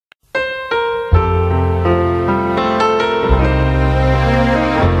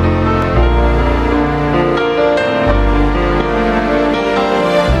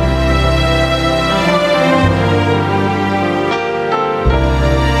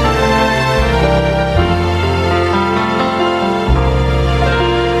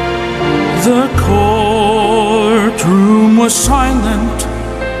silent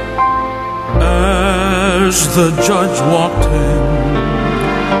as the judge walked in.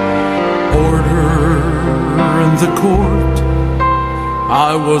 Order in the court.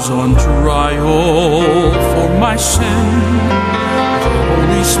 I was on trial for my sin. The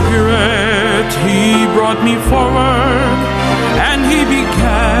Holy Spirit, He brought me forward, and He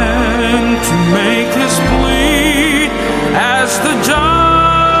began to make His plea. As the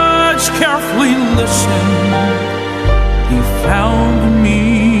judge carefully listened, He found me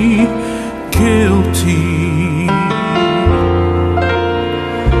guilty.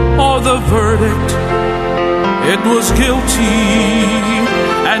 Oh, the verdict, it was guilty,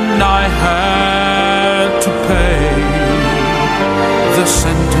 and I had to pay. The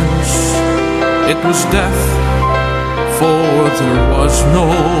sentence, it was death, for there was no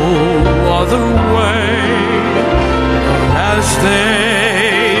other way. But as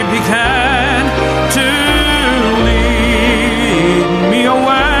they began to lead me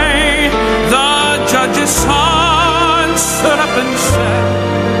away, the judge's son stood up and said,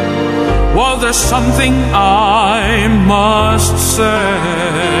 well, there's something I must say.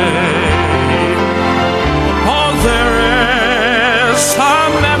 Oh, there is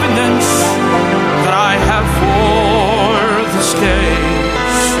some evidence that I have for this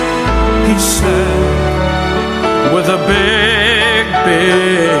case, he said, with a big,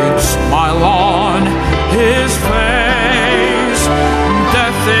 big smile on